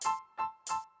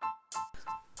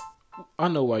I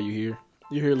know why you're here.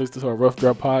 You're here listening to our Rough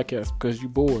Draft podcast because you're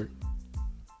bored.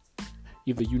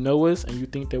 Either you know us and you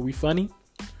think that we funny,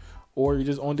 or you're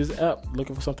just on this app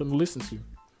looking for something to listen to.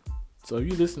 So if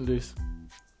you listen to this,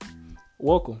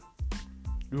 welcome.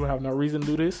 We don't have no reason to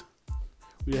do this.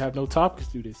 We have no topics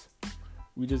to do this.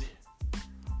 We just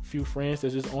a few friends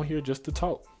that's just on here just to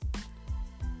talk.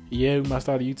 Yeah, we might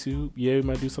start a YouTube. Yeah, we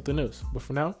might do something else. But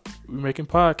for now, we're making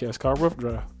podcasts called Rough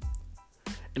Draft.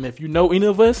 And if you know any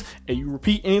of us and you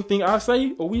repeat anything I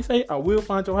say or we say, I will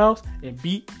find your house and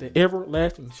beat the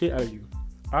everlasting shit out of you.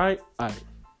 All right?